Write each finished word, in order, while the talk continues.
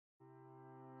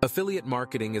Affiliate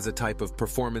marketing is a type of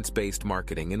performance-based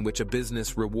marketing in which a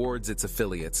business rewards its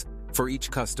affiliates for each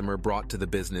customer brought to the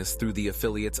business through the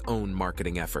affiliate's own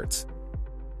marketing efforts.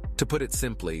 To put it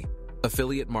simply,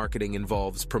 affiliate marketing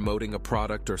involves promoting a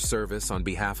product or service on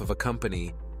behalf of a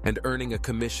company and earning a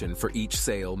commission for each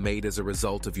sale made as a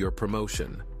result of your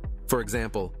promotion. For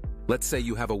example, let's say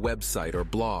you have a website or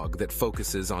blog that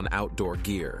focuses on outdoor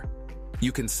gear.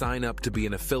 You can sign up to be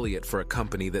an affiliate for a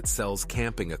company that sells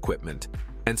camping equipment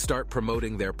and start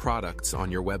promoting their products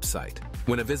on your website.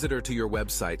 When a visitor to your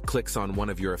website clicks on one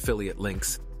of your affiliate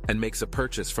links and makes a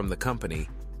purchase from the company,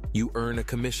 you earn a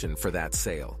commission for that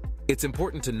sale. It's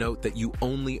important to note that you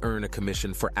only earn a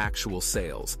commission for actual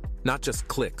sales, not just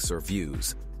clicks or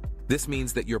views. This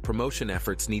means that your promotion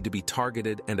efforts need to be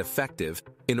targeted and effective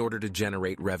in order to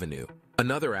generate revenue.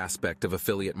 Another aspect of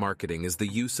affiliate marketing is the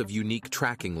use of unique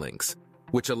tracking links,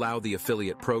 which allow the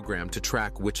affiliate program to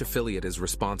track which affiliate is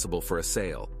responsible for a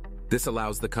sale. This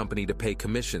allows the company to pay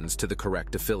commissions to the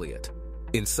correct affiliate.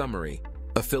 In summary,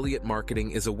 affiliate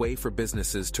marketing is a way for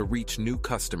businesses to reach new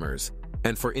customers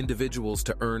and for individuals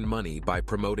to earn money by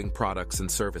promoting products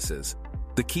and services.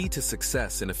 The key to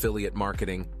success in affiliate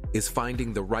marketing is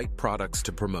finding the right products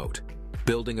to promote,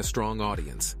 building a strong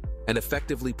audience, and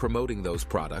effectively promoting those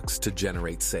products to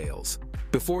generate sales.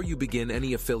 Before you begin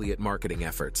any affiliate marketing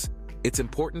efforts, it's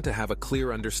important to have a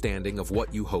clear understanding of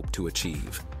what you hope to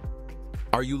achieve.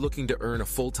 Are you looking to earn a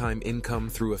full-time income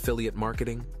through affiliate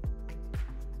marketing?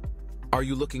 Are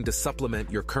you looking to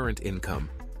supplement your current income?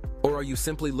 Or are you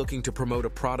simply looking to promote a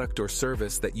product or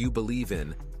service that you believe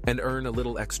in and earn a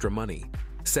little extra money?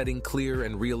 Setting clear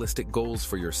and realistic goals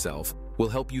for yourself will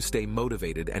help you stay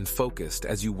motivated and focused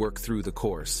as you work through the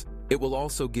course. It will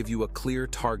also give you a clear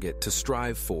target to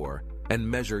strive for and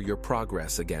measure your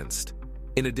progress against.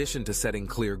 In addition to setting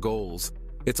clear goals,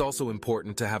 it's also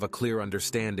important to have a clear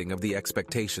understanding of the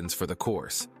expectations for the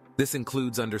course. This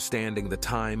includes understanding the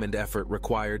time and effort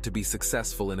required to be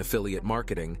successful in affiliate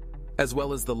marketing, as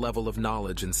well as the level of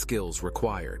knowledge and skills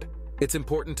required. It's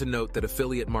important to note that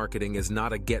affiliate marketing is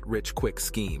not a get-rich-quick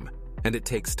scheme, and it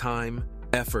takes time,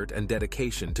 effort, and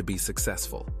dedication to be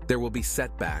successful. There will be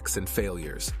setbacks and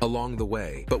failures along the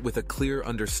way, but with a clear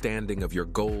understanding of your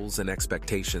goals and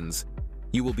expectations,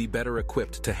 you will be better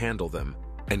equipped to handle them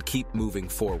and keep moving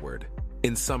forward.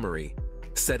 In summary,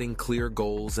 setting clear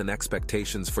goals and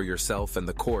expectations for yourself and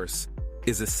the course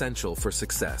is essential for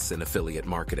success in affiliate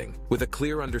marketing. With a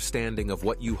clear understanding of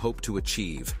what you hope to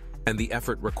achieve and the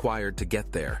effort required to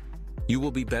get there, you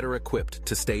will be better equipped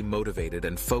to stay motivated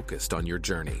and focused on your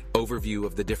journey. Overview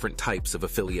of the different types of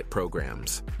affiliate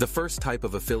programs. The first type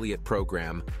of affiliate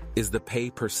program is the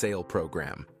pay-per-sale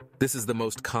program. This is the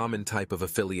most common type of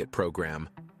affiliate program,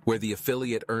 where the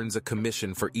affiliate earns a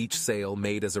commission for each sale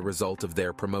made as a result of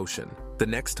their promotion. The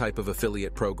next type of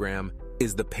affiliate program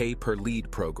is the pay-per-lead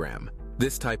program.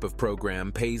 This type of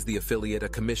program pays the affiliate a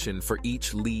commission for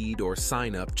each lead or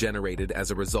sign-up generated as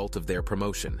a result of their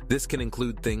promotion. This can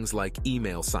include things like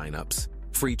email sign-ups,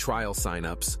 free trial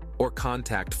sign-ups, or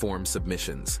contact form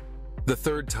submissions. The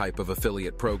third type of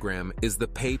affiliate program is the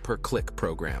pay-per-click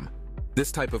program.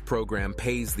 This type of program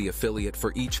pays the affiliate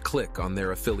for each click on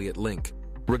their affiliate link,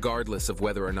 regardless of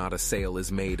whether or not a sale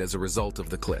is made as a result of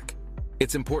the click.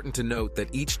 It's important to note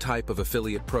that each type of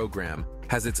affiliate program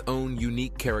has its own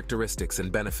unique characteristics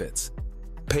and benefits.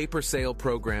 Pay-per-sale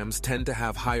programs tend to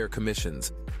have higher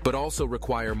commissions, but also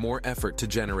require more effort to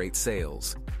generate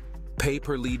sales.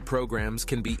 Pay-per-lead programs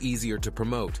can be easier to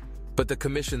promote, but the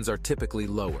commissions are typically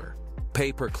lower.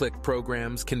 Pay-per-click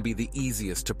programs can be the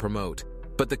easiest to promote,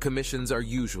 but the commissions are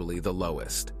usually the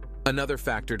lowest. Another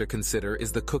factor to consider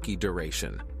is the cookie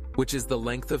duration, which is the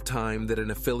length of time that an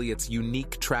affiliate's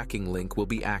unique tracking link will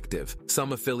be active.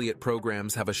 Some affiliate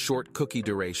programs have a short cookie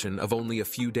duration of only a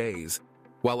few days,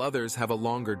 while others have a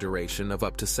longer duration of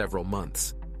up to several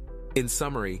months. In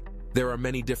summary, there are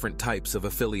many different types of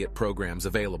affiliate programs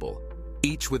available,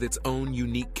 each with its own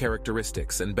unique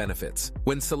characteristics and benefits.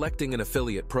 When selecting an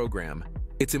affiliate program,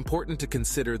 it's important to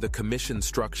consider the commission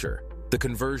structure, the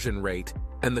conversion rate,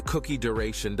 and the cookie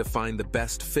duration to find the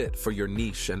best fit for your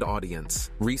niche and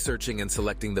audience. Researching and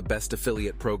selecting the best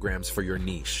affiliate programs for your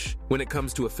niche. When it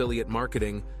comes to affiliate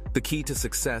marketing, the key to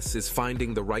success is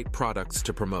finding the right products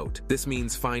to promote. This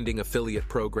means finding affiliate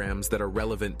programs that are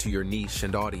relevant to your niche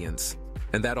and audience,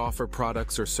 and that offer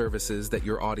products or services that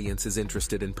your audience is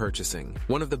interested in purchasing.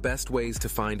 One of the best ways to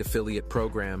find affiliate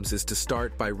programs is to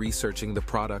start by researching the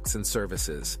products and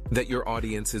services that your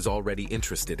audience is already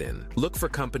interested in. Look for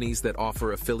companies that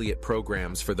offer affiliate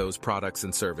programs for those products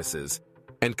and services,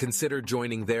 and consider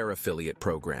joining their affiliate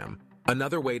program.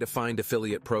 Another way to find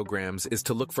affiliate programs is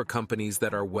to look for companies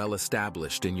that are well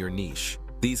established in your niche.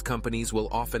 These companies will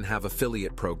often have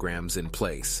affiliate programs in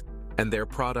place, and their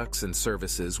products and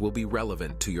services will be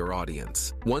relevant to your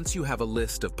audience. Once you have a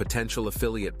list of potential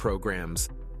affiliate programs,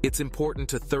 it's important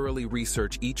to thoroughly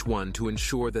research each one to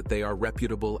ensure that they are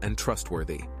reputable and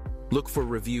trustworthy. Look for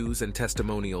reviews and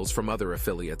testimonials from other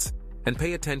affiliates, and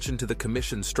pay attention to the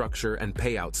commission structure and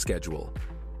payout schedule.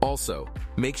 Also,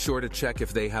 make sure to check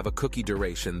if they have a cookie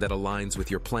duration that aligns with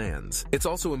your plans. It's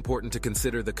also important to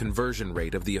consider the conversion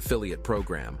rate of the affiliate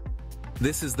program.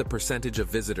 This is the percentage of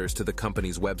visitors to the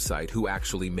company's website who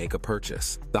actually make a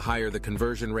purchase. The higher the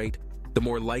conversion rate, the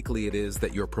more likely it is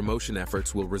that your promotion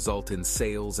efforts will result in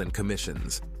sales and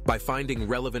commissions. By finding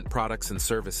relevant products and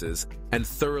services and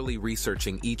thoroughly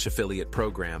researching each affiliate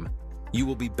program, you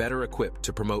will be better equipped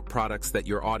to promote products that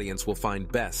your audience will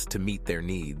find best to meet their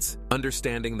needs.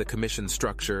 Understanding the commission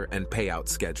structure and payout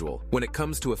schedule. When it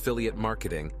comes to affiliate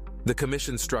marketing, the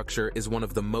commission structure is one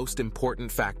of the most important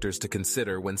factors to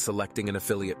consider when selecting an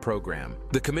affiliate program.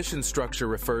 The commission structure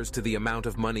refers to the amount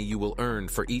of money you will earn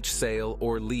for each sale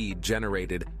or lead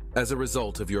generated as a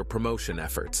result of your promotion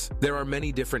efforts. There are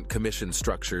many different commission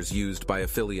structures used by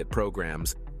affiliate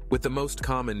programs, with the most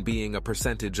common being a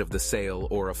percentage of the sale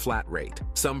or a flat rate.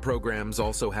 Some programs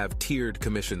also have tiered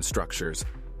commission structures,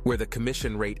 where the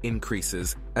commission rate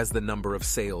increases as the number of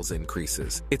sales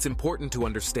increases. It's important to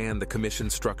understand the commission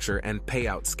structure and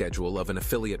payout schedule of an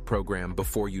affiliate program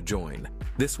before you join.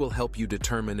 This will help you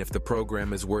determine if the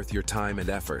program is worth your time and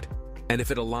effort, and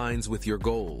if it aligns with your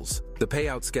goals. The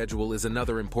payout schedule is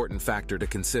another important factor to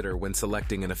consider when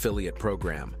selecting an affiliate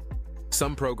program.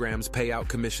 Some programs pay out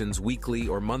commissions weekly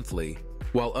or monthly,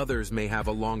 while others may have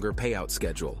a longer payout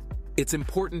schedule. It's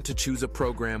important to choose a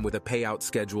program with a payout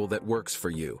schedule that works for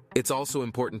you. It's also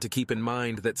important to keep in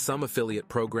mind that some affiliate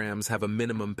programs have a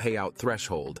minimum payout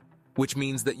threshold, which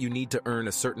means that you need to earn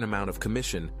a certain amount of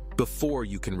commission before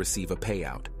you can receive a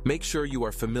payout. Make sure you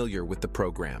are familiar with the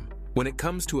program. When it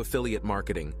comes to affiliate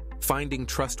marketing, finding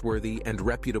trustworthy and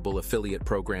reputable affiliate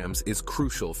programs is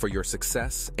crucial for your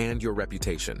success and your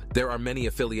reputation. There are many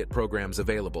affiliate programs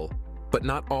available, but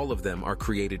not all of them are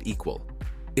created equal.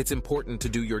 It's important to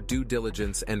do your due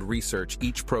diligence and research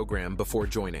each program before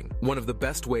joining. One of the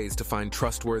best ways to find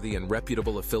trustworthy and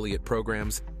reputable affiliate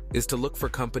programs is to look for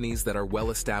companies that are well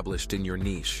established in your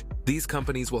niche. These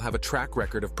companies will have a track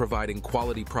record of providing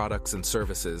quality products and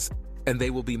services, and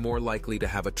they will be more likely to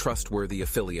have a trustworthy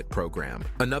affiliate program.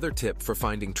 Another tip for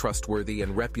finding trustworthy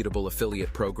and reputable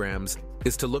affiliate programs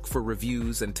is to look for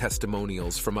reviews and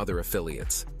testimonials from other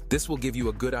affiliates. This will give you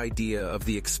a good idea of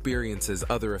the experiences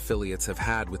other affiliates have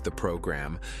had with the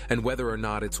program and whether or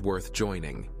not it's worth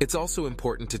joining. It's also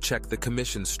important to check the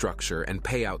commission structure and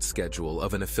payout schedule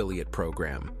of an affiliate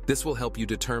program. This will help you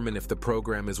determine if the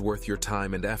program is worth your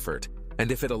time and effort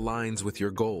and if it aligns with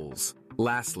your goals.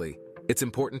 Lastly, it's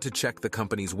important to check the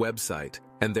company's website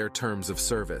and their terms of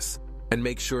service and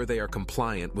make sure they are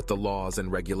compliant with the laws and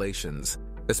regulations,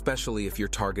 especially if you're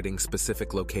targeting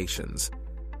specific locations.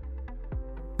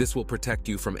 This will protect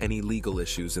you from any legal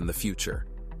issues in the future.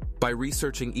 By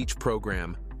researching each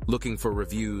program, looking for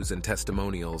reviews and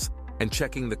testimonials, and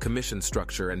checking the commission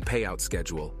structure and payout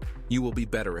schedule, you will be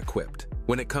better equipped.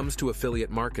 When it comes to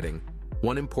affiliate marketing,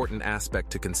 one important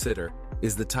aspect to consider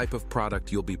is the type of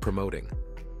product you'll be promoting.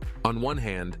 On one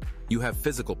hand, you have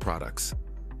physical products.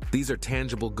 These are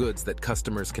tangible goods that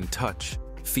customers can touch,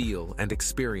 feel, and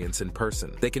experience in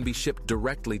person. They can be shipped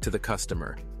directly to the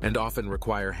customer and often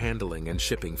require handling and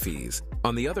shipping fees.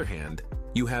 On the other hand,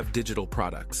 you have digital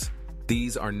products.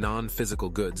 These are non-physical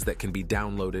goods that can be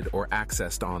downloaded or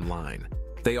accessed online.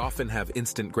 They often have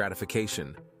instant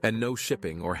gratification and no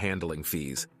shipping or handling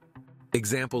fees.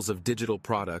 Examples of digital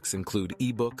products include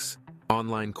ebooks,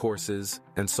 online courses,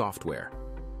 and software.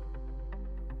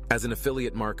 As an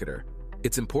affiliate marketer,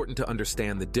 it's important to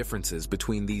understand the differences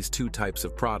between these two types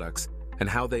of products and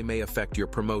how they may affect your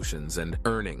promotions and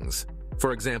earnings.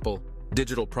 For example,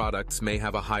 digital products may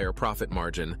have a higher profit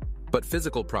margin, but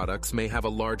physical products may have a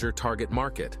larger target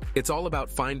market. It's all about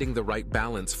finding the right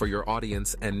balance for your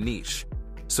audience and niche.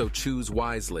 So choose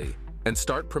wisely and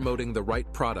start promoting the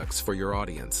right products for your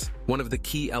audience. One of the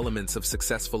key elements of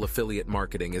successful affiliate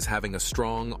marketing is having a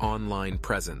strong online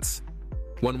presence.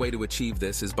 One way to achieve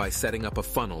this is by setting up a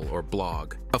funnel or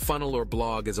blog. A funnel or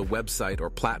blog is a website or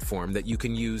platform that you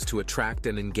can use to attract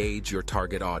and engage your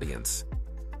target audience.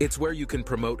 It's where you can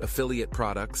promote affiliate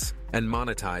products and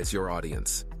monetize your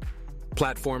audience.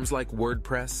 Platforms like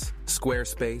WordPress,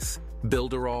 Squarespace,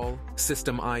 Builderall,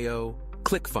 System.io,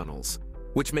 ClickFunnels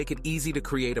which make it easy to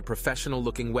create a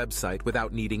professional-looking website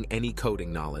without needing any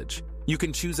coding knowledge. You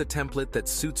can choose a template that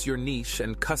suits your niche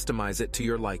and customize it to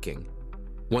your liking.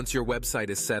 Once your website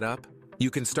is set up, you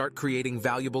can start creating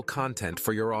valuable content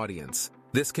for your audience.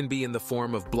 This can be in the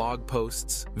form of blog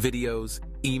posts, videos,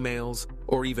 emails,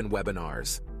 or even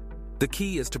webinars. The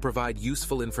key is to provide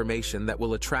useful information that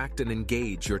will attract and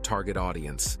engage your target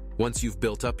audience. Once you've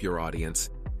built up your audience,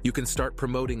 you can start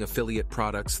promoting affiliate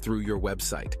products through your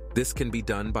website. This can be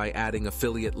done by adding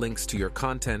affiliate links to your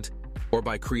content or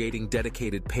by creating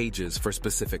dedicated pages for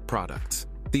specific products.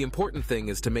 The important thing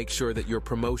is to make sure that your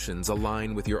promotions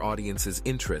align with your audience's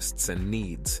interests and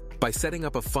needs. By setting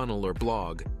up a funnel or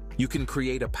blog, you can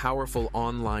create a powerful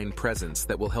online presence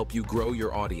that will help you grow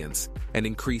your audience and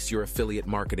increase your affiliate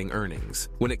marketing earnings.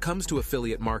 When it comes to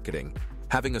affiliate marketing,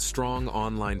 having a strong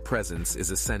online presence is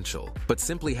essential, but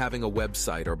simply having a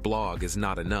website or blog is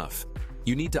not enough.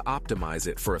 You need to optimize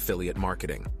it for affiliate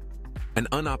marketing. An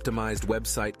unoptimized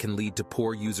website can lead to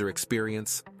poor user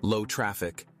experience, low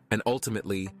traffic, and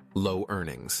ultimately, low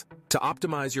earnings. To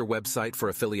optimize your website for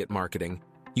affiliate marketing,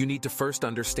 you need to first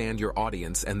understand your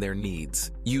audience and their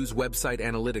needs. Use website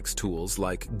analytics tools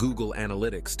like Google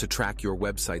Analytics to track your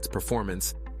website's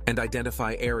performance and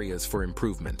identify areas for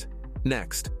improvement.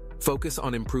 Next, focus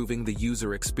on improving the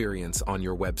user experience on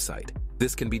your website.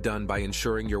 This can be done by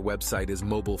ensuring your website is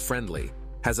mobile-friendly,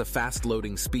 has a fast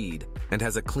loading speed, and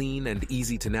has a clean and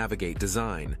easy-to-navigate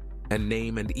design, and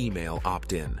name and email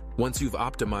opt-in. Once you've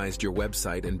optimized your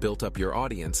website and built up your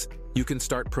audience, you can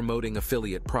start promoting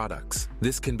affiliate products.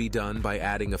 This can be done by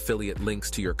adding affiliate links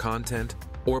to your content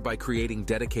or by creating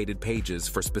dedicated pages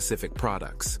for specific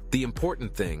products. The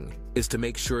important thing is to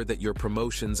make sure that your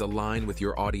promotions align with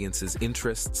your audience's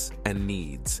interests and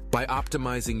needs. By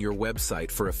optimizing your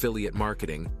website for affiliate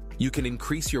marketing, you can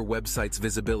increase your website's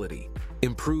visibility,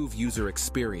 improve user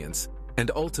experience, and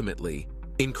ultimately,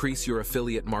 increase your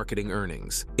affiliate marketing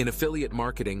earnings. In affiliate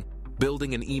marketing,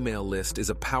 building an email list is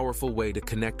a powerful way to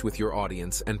connect with your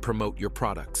audience and promote your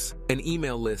products. An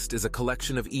email list is a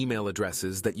collection of email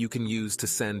addresses that you can use to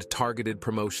send targeted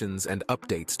promotions and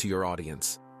updates to your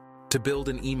audience. To build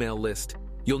an email list,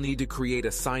 you'll need to create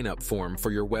a sign-up form for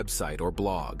your website or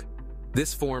blog.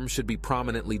 This form should be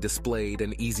prominently displayed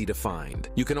and easy to find.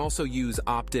 You can also use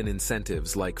opt-in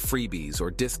incentives like freebies or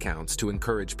discounts to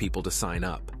encourage people to sign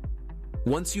up.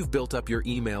 Once you've built up your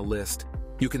email list,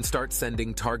 you can start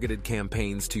sending targeted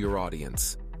campaigns to your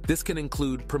audience. This can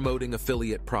include promoting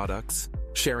affiliate products,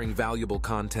 sharing valuable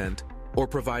content, or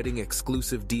providing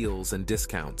exclusive deals and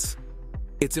discounts.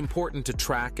 It's important to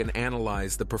track and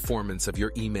analyze the performance of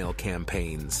your email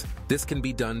campaigns. This can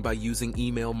be done by using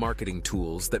email marketing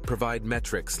tools that provide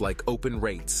metrics like open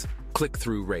rates,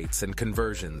 click-through rates, and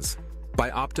conversions.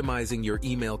 By optimizing your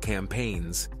email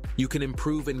campaigns, you can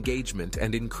improve engagement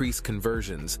and increase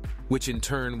conversions, which in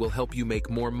turn will help you make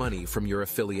more money from your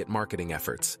affiliate marketing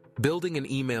efforts. Building an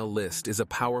email list is a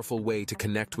powerful way to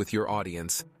connect with your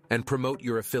audience and promote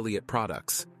your affiliate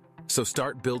products. So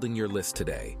start building your list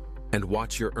today and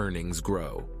watch your earnings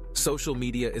grow. Social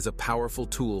media is a powerful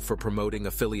tool for promoting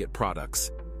affiliate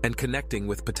products and connecting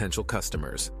with potential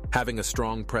customers. Having a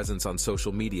strong presence on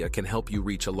social media can help you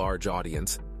reach a large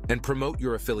audience and promote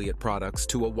your affiliate products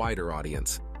to a wider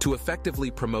audience. To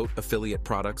effectively promote affiliate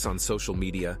products on social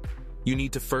media, you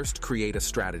need to first create a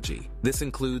strategy. This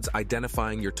includes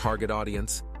identifying your target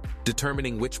audience,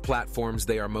 determining which platforms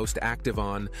they are most active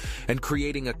on, and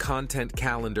creating a content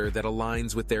calendar that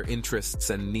aligns with their interests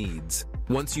and needs.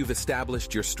 Once you've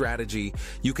established your strategy,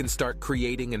 you can start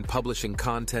creating and publishing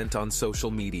content on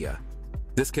social media.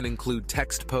 This can include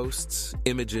text posts,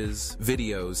 images,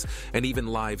 videos, and even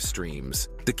live streams.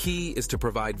 The key is to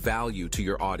provide value to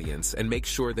your audience and make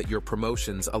sure that your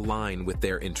promotions align with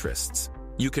their interests.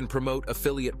 You can promote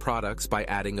affiliate products by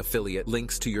adding affiliate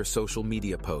links to your social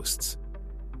media posts.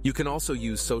 You can also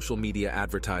use social media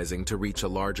advertising to reach a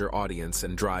larger audience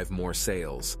and drive more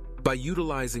sales. By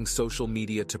utilizing social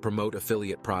media to promote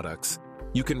affiliate products,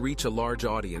 you can reach a large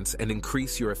audience and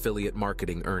increase your affiliate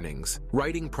marketing earnings.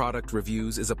 Writing product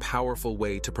reviews is a powerful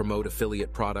way to promote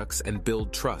affiliate products and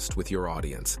build trust with your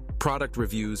audience. Product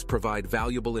reviews provide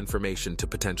valuable information to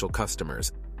potential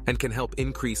customers and can help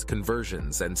increase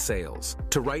conversions and sales.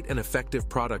 To write an effective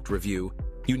product review,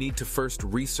 you need to first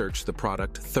research the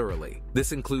product thoroughly.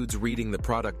 This includes reading the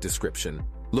product description,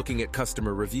 looking at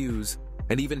customer reviews,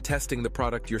 and even testing the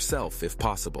product yourself if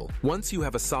possible. Once you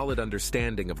have a solid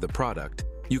understanding of the product,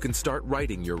 you can start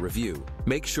writing your review.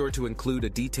 Make sure to include a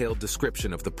detailed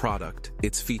description of the product,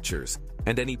 its features,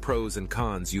 and any pros and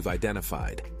cons you've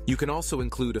identified. You can also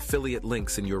include affiliate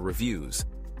links in your reviews.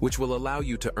 which will allow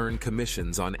you to earn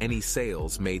commissions on any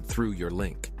sales made through your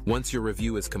link. Once your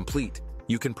review is complete,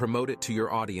 you can promote it to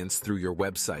your audience through your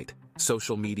website,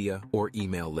 social media, or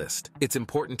email list. It's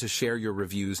important to share your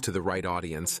reviews to the right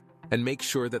audience and make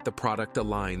sure that the product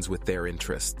aligns with their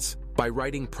interests. By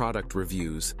writing product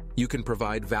reviews, you can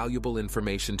provide valuable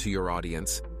information to your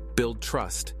audience, build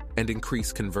trust, and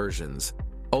increase conversions,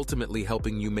 ultimately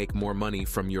helping you make more money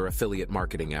from your affiliate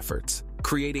marketing efforts.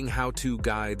 Creating how-to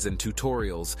guides and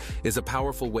tutorials is a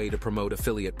powerful way to promote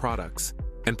affiliate products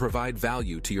and provide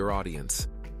value to your audience.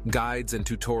 Guides and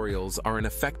tutorials are an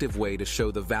effective way to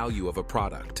show the value of a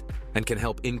product and can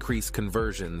help increase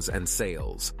conversions and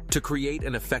sales. To create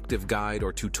an effective guide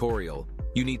or tutorial,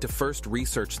 you need to first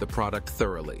research the product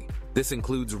thoroughly. This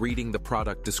includes reading the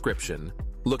product description,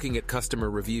 looking at customer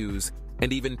reviews,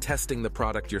 and even testing the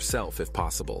product yourself if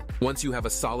possible. Once you have a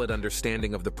solid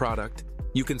understanding of the product,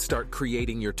 you can start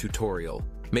creating your tutorial.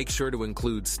 Make sure to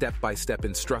include step-by-step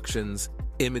instructions,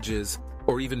 images,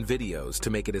 or even videos to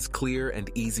make it as clear and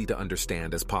easy to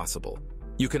understand as possible.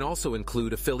 You can also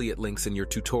include affiliate links in your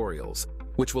tutorials,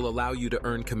 which will allow you to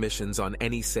earn commissions on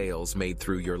any sales made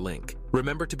through your link.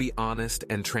 Remember to be honest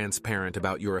and transparent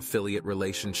about your affiliate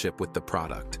relationship with the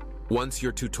product. Once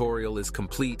your tutorial is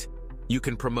complete, you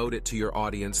can promote it to your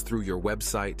audience through your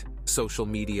website, social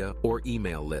media, or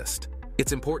email list.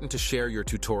 It's important to share your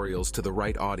tutorials to the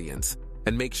right audience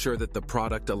and make sure that the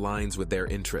product aligns with their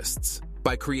interests.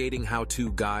 By creating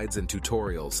how-to guides and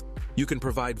tutorials, you can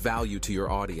provide value to your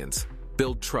audience,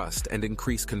 build trust, and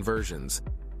increase conversions,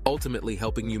 ultimately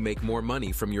helping you make more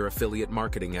money from your affiliate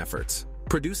marketing efforts.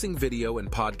 Producing video and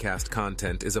podcast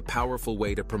content is a powerful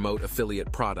way to promote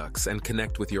affiliate products and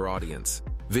connect with your audience.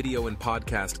 Video and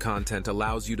podcast content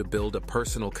allows you to build a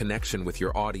personal connection with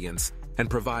your audience and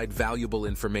provide valuable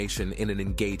information in an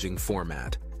engaging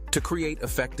format. To create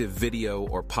effective video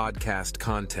or podcast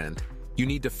content, you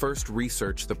need to first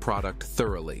research the product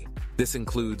thoroughly. This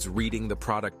includes reading the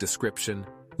product description,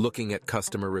 looking at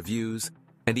customer reviews,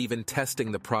 and even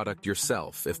testing the product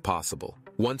yourself if possible.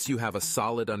 Once you have a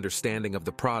solid understanding of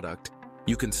the product,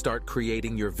 you can start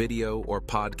creating your video or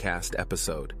podcast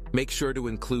episode. Make sure to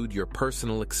include your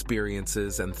personal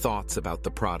experiences and thoughts about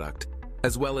the product,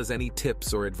 as well as any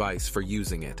tips or advice for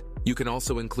using it. You can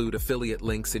also include affiliate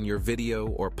links in your video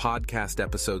or podcast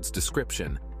episode's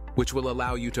description, which will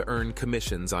allow you to earn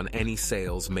commissions on any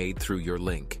sales made through your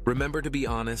link. Remember to be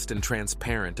honest and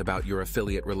transparent about your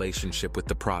affiliate relationship with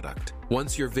the product.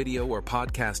 Once your video or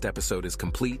podcast episode is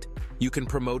complete, you can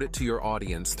promote it to your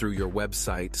audience through your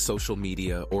website, social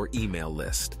media, or email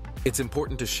list. It's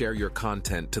important to share your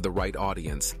content to the right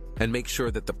audience and make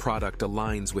sure that the product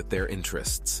aligns with their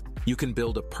interests. You can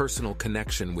build a personal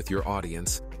connection with your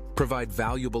audience, provide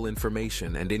valuable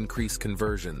information, and increase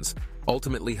conversions,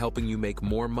 ultimately helping you make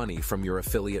more money from your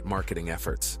affiliate marketing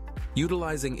efforts.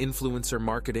 Utilizing influencer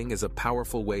marketing is a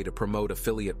powerful way to promote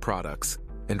affiliate products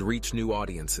and reach new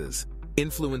audiences.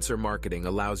 Influencer marketing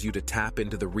allows you to tap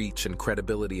into the reach and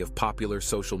credibility of popular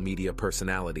social media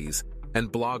personalities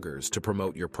and bloggers to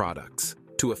promote your products.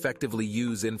 To effectively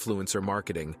use influencer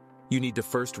marketing, you need to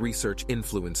first research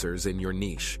influencers in your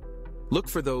niche. Look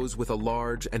for those with a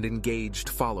large and engaged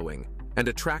following and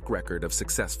a track record of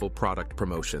successful product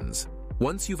promotions.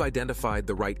 Once you've identified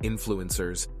the right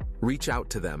influencers, reach out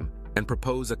to them and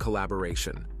propose a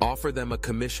collaboration. Offer them a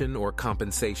commission or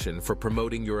compensation for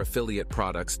promoting your affiliate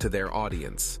products to their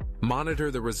audience.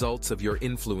 Monitor the results of your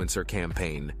influencer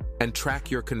campaign and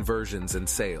track your conversions and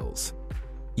sales.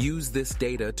 Use this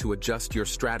data to adjust your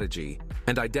strategy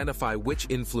and identify which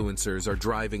influencers are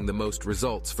driving the most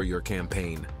results for your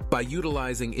campaign. By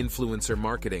utilizing influencer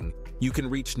marketing, you can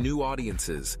reach new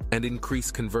audiences and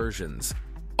increase conversions,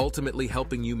 ultimately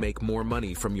helping you make more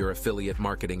money from your affiliate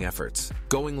marketing efforts.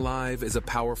 Going live is a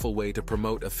powerful way to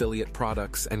promote affiliate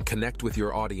products and connect with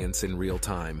your audience in real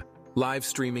time. Live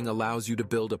streaming allows you to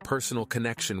build a personal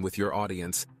connection with your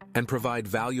audience and provide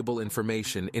valuable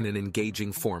information in an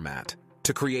engaging format.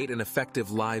 To create an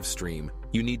effective live stream,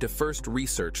 you need to first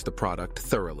research the product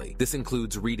thoroughly. This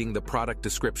includes reading the product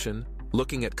description,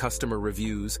 looking at customer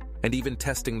reviews, and even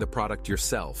testing the product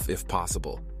yourself if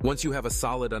possible. Once you have a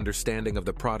solid understanding of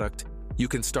the product, you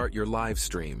can start your live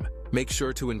stream. Make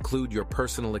sure to include your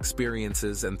personal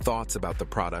experiences and thoughts about the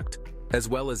product, as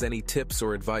well as any tips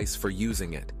or advice for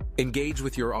using it. Engage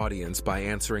with your audience by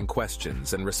answering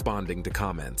questions and responding to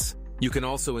comments. You can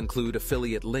also include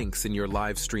affiliate links in your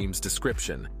live stream's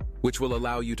description, which will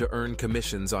allow you to earn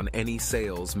commissions on any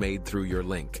sales made through your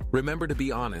link. Remember to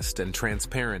be honest and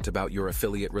transparent about your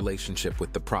affiliate relationship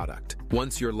with the product.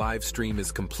 Once your live stream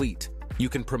is complete, you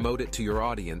can promote it to your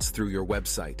audience through your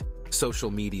website, social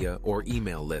media, or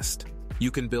email list. you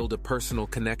can build a personal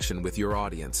connection with your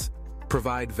audience,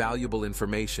 provide valuable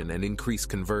information and increase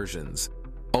conversions,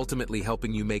 ultimately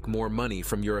helping you make more money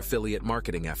from your affiliate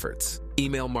marketing efforts.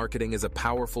 Email marketing is a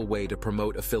powerful way to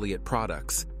promote affiliate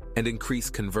products and increase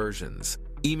conversions.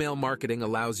 Email marketing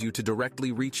allows you to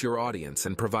directly reach your audience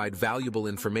and provide valuable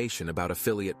information about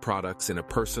affiliate products in a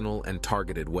personal and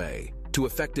targeted way. To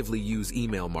effectively use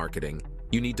email marketing,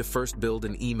 you need to first build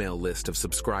an email list of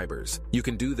subscribers. You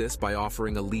can do this by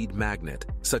offering a lead magnet,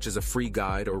 such as a free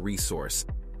guide or resource,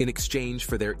 in exchange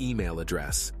for their email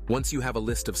address. Once you have a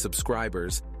list of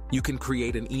subscribers, you can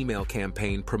create an email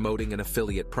campaign promoting an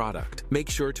affiliate product. Make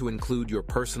sure to include your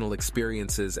personal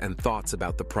experiences and thoughts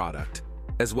about the product,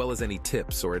 as well as any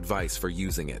tips or advice for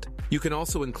using it. You can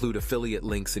also include affiliate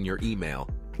links in your email,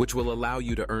 which will allow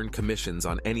you to earn commissions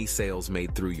on any sales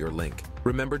made through your link.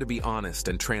 Remember to be honest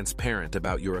and transparent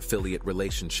about your affiliate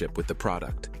relationship with the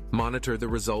product. Monitor the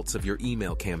results of your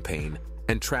email campaign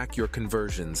and track your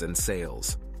conversions and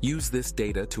sales. Use this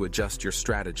data to adjust your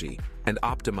strategy and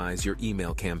optimize your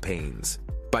email campaigns.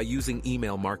 By using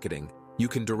email marketing, you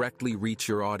can directly reach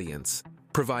your audience,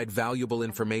 provide valuable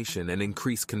information and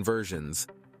increase conversions,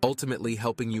 ultimately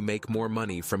helping you make more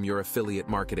money from your affiliate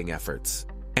marketing efforts.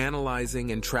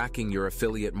 Analyzing and tracking your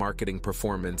affiliate marketing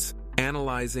performance.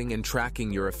 Analyzing and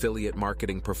tracking your affiliate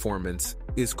marketing performance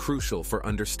is crucial for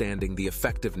understanding the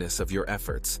effectiveness of your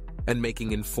efforts and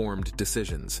making informed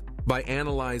decisions. By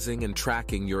analyzing and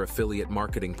tracking your affiliate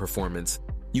marketing performance,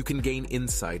 you can gain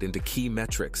insight into key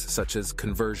metrics such as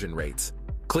conversion rates,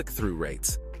 click-through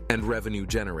rates, and revenue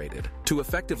generated. To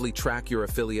effectively track your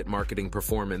affiliate marketing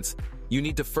performance, you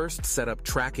need to first set up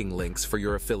tracking links for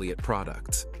your affiliate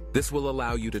products. This will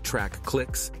allow you to track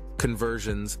clicks,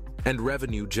 conversions, and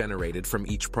revenue generated from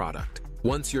each product.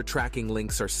 Once your tracking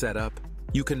links are set up,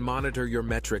 you can monitor your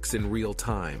metrics in real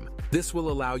time. This will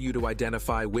allow you to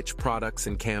identify which products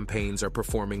and campaigns are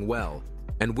performing well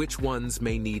and which ones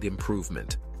may need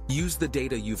improvement. Use the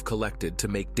data you've collected to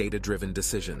make data-driven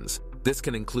decisions. This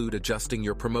can include adjusting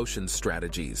your promotion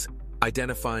strategies,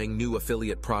 identifying new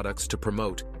affiliate products to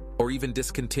promote, or even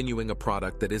discontinuing a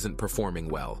product that isn't performing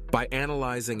well. By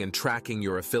analyzing and tracking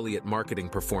your affiliate marketing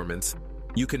performance,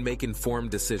 you can make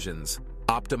informed decisions,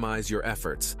 optimize your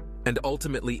efforts, and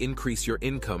ultimately increase your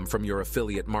income from your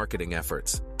affiliate marketing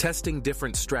efforts. Testing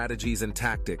different strategies and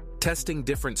tactics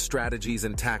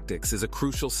is a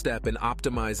crucial step in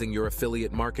optimizing your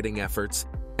affiliate marketing efforts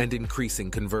and increasing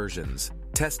conversions.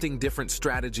 Testing different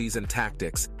strategies and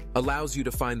tactics allows you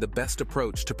to find the best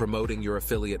approach to promoting your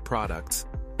affiliate products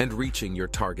and reaching your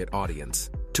target audience.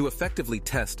 To effectively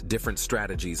test different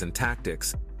strategies and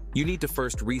tactics, you need to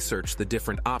first research the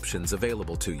different options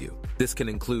available to you. This can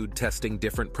include testing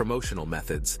different promotional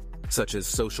methods, such as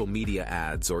social media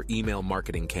ads or email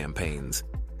marketing campaigns,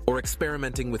 or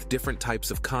experimenting with different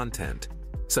types of content,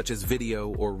 such as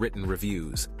video or written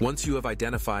reviews. Once you have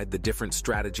identified the different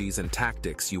strategies and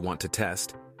tactics you want to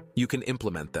test, you can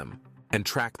implement them and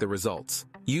track the results.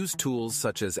 Use tools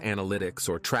such as analytics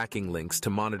or tracking links to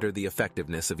monitor the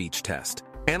effectiveness of each test.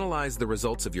 Analyze the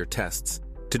results of your tests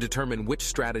to determine which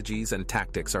strategies and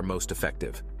tactics are most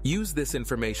effective. Use this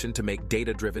information to make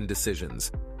data-driven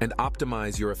decisions and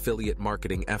optimize your affiliate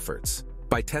marketing efforts.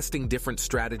 By testing different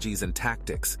strategies and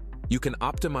tactics, you can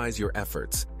optimize your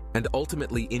efforts and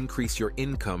ultimately increase your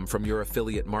income from your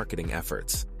affiliate marketing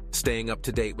efforts. Staying up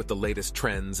to date with the latest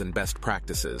trends and best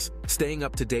practices. Staying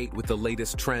up to date with the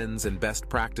latest trends and best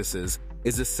practices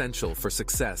is essential for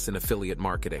success in affiliate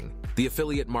marketing. The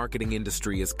affiliate marketing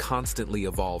industry is constantly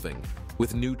evolving,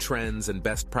 with new trends and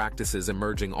best practices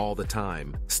emerging all the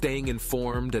time. Staying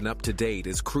informed and up to date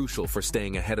is crucial for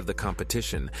staying ahead of the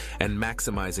competition and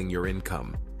maximizing your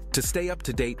income. To stay up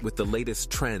to date with the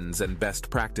latest trends and best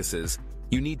practices,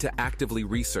 you need to actively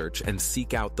research and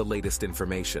seek out the latest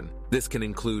information. This can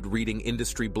include reading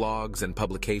industry blogs and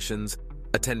publications,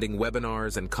 attending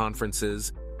webinars and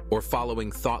conferences, or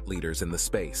following thought leaders in the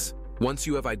space. Once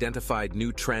you have identified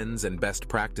new trends and best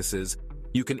practices,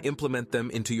 you can implement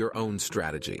them into your own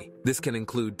strategy. This can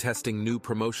include testing new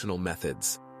promotional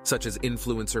methods, such as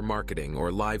influencer marketing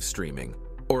or live streaming,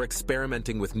 or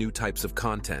experimenting with new types of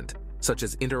content, such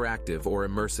as interactive or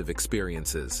immersive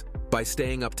experiences. By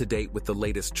staying up to date with the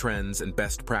latest trends and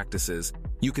best practices,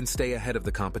 you can stay ahead of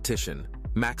the competition,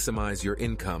 maximize your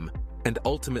income, and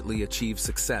ultimately achieve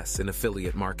success in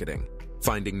affiliate marketing.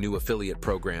 Finding new affiliate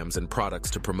programs and products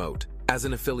to promote. As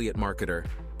an affiliate marketer,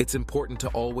 it's important to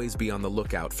always be on the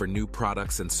lookout for new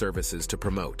products and services to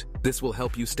promote. This will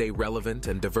help you stay relevant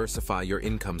and diversify your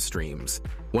income streams.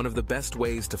 One of the best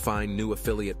ways to find new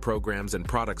affiliate programs and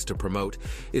products to promote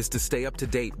is to stay up to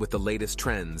date with the latest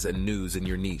trends and news in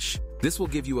your niche. This will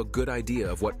give you a good idea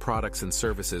of what products and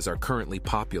services are currently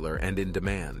popular and in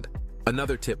demand.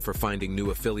 Another tip for finding new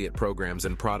affiliate programs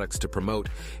and products to promote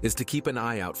is to keep an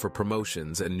eye out for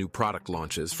promotions and new product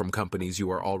launches from companies you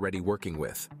are already working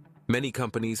with. Many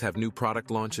companies have new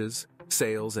product launches,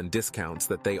 sales, and discounts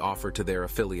that they offer to their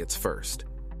affiliates first.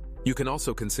 You can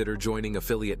also consider joining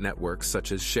affiliate networks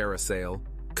such as ShareASale,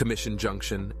 Commission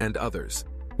Junction, and others,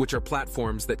 which are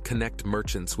platforms that connect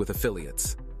merchants with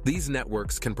affiliates. These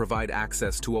networks can provide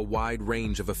access to a wide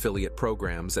range of affiliate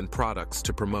programs and products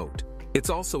to promote. It's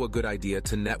also a good idea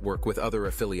to network with other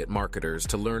affiliate marketers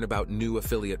to learn about new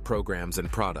affiliate programs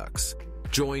and products.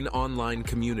 Join online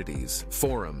communities,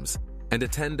 forums, and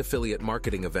attend affiliate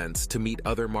marketing events to meet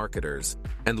other marketers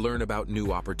and learn about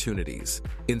new opportunities.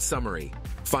 In summary,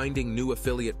 finding new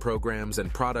affiliate programs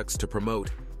and products to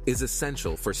promote is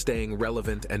essential for staying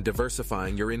relevant and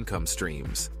diversifying your income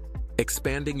streams.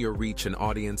 Expanding your reach and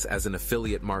audience as an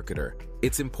affiliate marketer,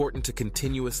 it's important to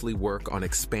continuously work on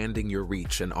expanding your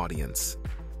reach and audience.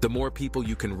 The more people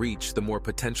you can reach, the more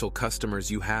potential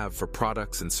customers you have for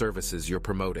products and services you're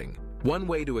promoting. One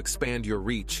way to expand your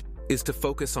reach is to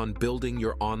focus on building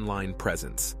your online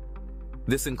presence.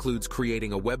 This includes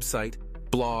creating a website,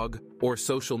 blog, or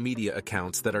social media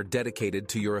accounts that are dedicated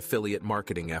to your affiliate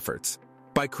marketing efforts.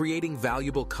 By creating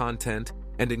valuable content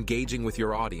and engaging with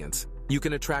your audience, you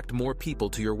can attract more people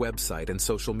to your website and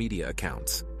social media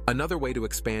accounts. Another way to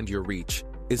expand your reach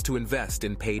is to invest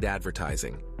in paid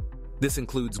advertising. This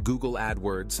includes Google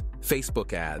AdWords,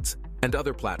 Facebook ads, and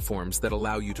other platforms that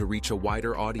allow you to reach a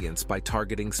wider audience by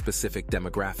targeting specific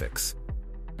demographics.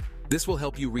 This will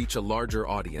help you reach a larger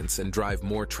audience and drive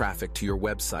more traffic to your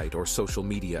website or social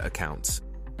media accounts.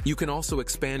 You can also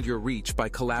expand your reach by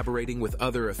collaborating with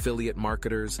other affiliate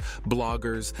marketers,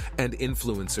 bloggers, and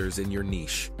influencers in your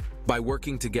niche. By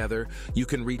working together, you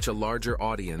can reach a larger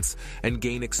audience and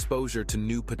gain exposure to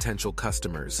new potential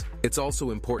customers. It's also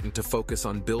important to focus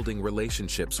on building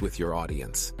relationships with your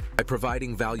audience. By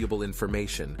providing valuable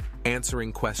information,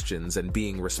 answering questions, and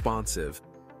being responsive,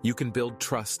 you can build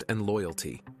trust and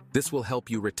loyalty. This will help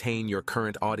you retain your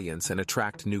current audience and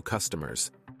attract new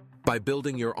customers. By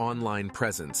building your online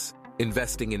presence,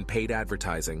 investing in paid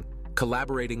advertising,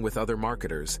 collaborating with other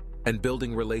marketers, and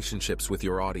building relationships with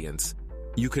your audience,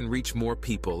 you can reach more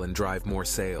people and drive more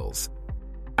sales.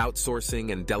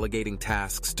 Outsourcing and delegating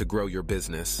tasks to grow your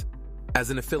business.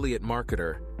 As an affiliate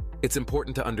marketer, it's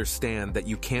important to understand that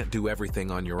you can't do everything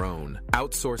on your own.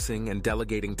 Outsourcing and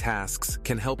delegating tasks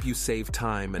can help you save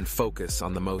time and focus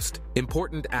on the most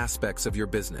important aspects of your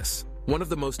business. One of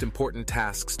the most important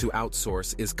tasks to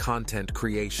outsource is content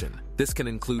creation. This can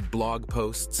include blog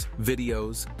posts,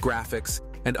 videos, graphics,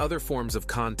 and other forms of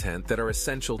content that are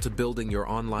essential to building your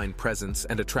online presence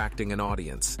and attracting an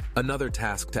audience. Another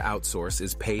task to outsource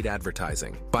is paid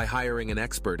advertising. By hiring an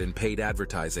expert in paid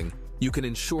advertising, you can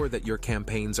ensure that your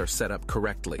campaigns are set up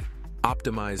correctly,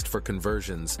 optimized for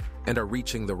conversions, and are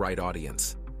reaching the right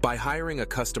audience. By hiring a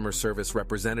customer service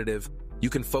representative, you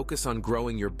can focus on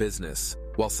growing your business,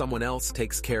 while someone else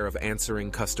takes care of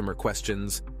answering customer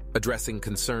questions, addressing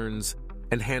concerns,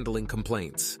 and handling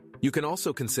complaints. You can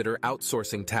also consider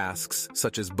outsourcing tasks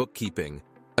such as bookkeeping,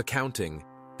 accounting,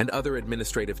 and other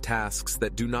administrative tasks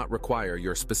that do not require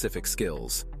your specific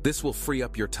skills. This will free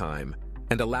up your time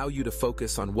and allow you to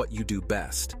focus on what you do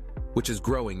best, which is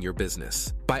growing your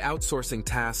business. By outsourcing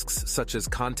tasks such as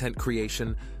content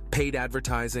creation, paid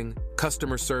advertising,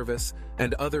 customer service,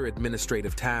 and other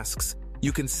administrative tasks,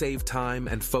 you can save time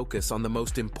and focus on the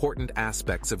most important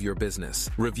aspects of your business.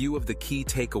 Review of the key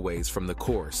takeaways from the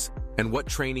course and what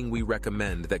training we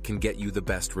recommend that can get you the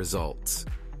best results.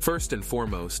 First and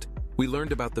foremost, we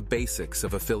learned about the basics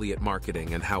of affiliate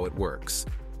marketing and how it works.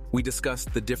 We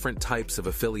discussed the different types of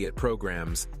affiliate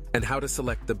programs and how to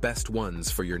select the best ones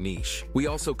for your niche. We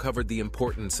also covered the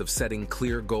importance of setting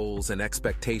clear goals and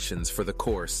expectations for the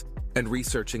course and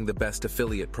researching the best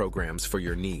affiliate programs for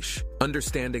your niche.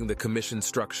 Understanding the commission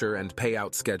structure and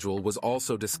payout schedule was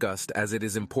also discussed, as it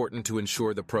is important to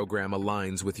ensure the program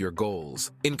aligns with your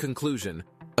goals. In conclusion,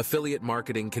 affiliate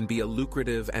marketing can be a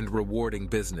lucrative and rewarding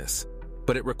business,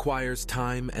 but it requires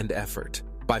time and effort.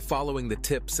 By following the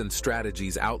tips and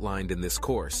strategies outlined in this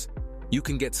course, you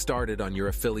can get started on your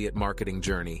affiliate marketing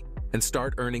journey and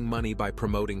start earning money by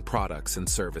promoting products and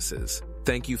services.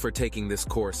 Thank you for taking this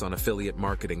course on affiliate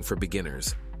marketing for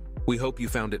beginners. We hope you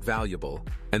found it valuable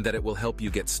and that it will help you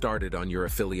get started on your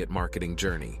affiliate marketing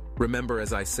journey. Remember,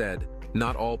 as I said,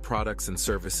 not all products and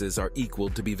services are equal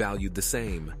to be valued the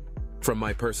same. From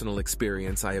my personal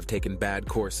experience, I have taken bad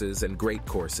courses and great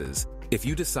courses. If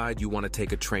you decide you want to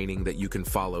take a training that you can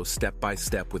follow step by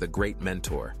step with a great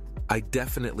mentor, I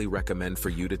definitely recommend for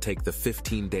you to take the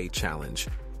 15-day challenge.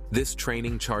 This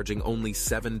training charging only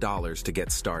 $7 to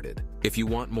get started. If you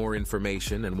want more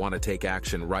information and want to take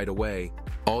action right away,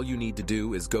 all you need to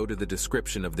do is go to the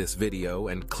description of this video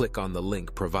and click on the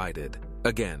link provided.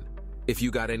 Again, if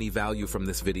you got any value from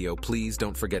this video, please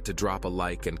don't forget to drop a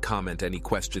like and comment any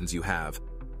questions you have.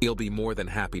 I'll be more than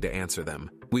happy to answer them.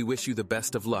 We wish you the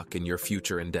best of luck in your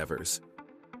future endeavors.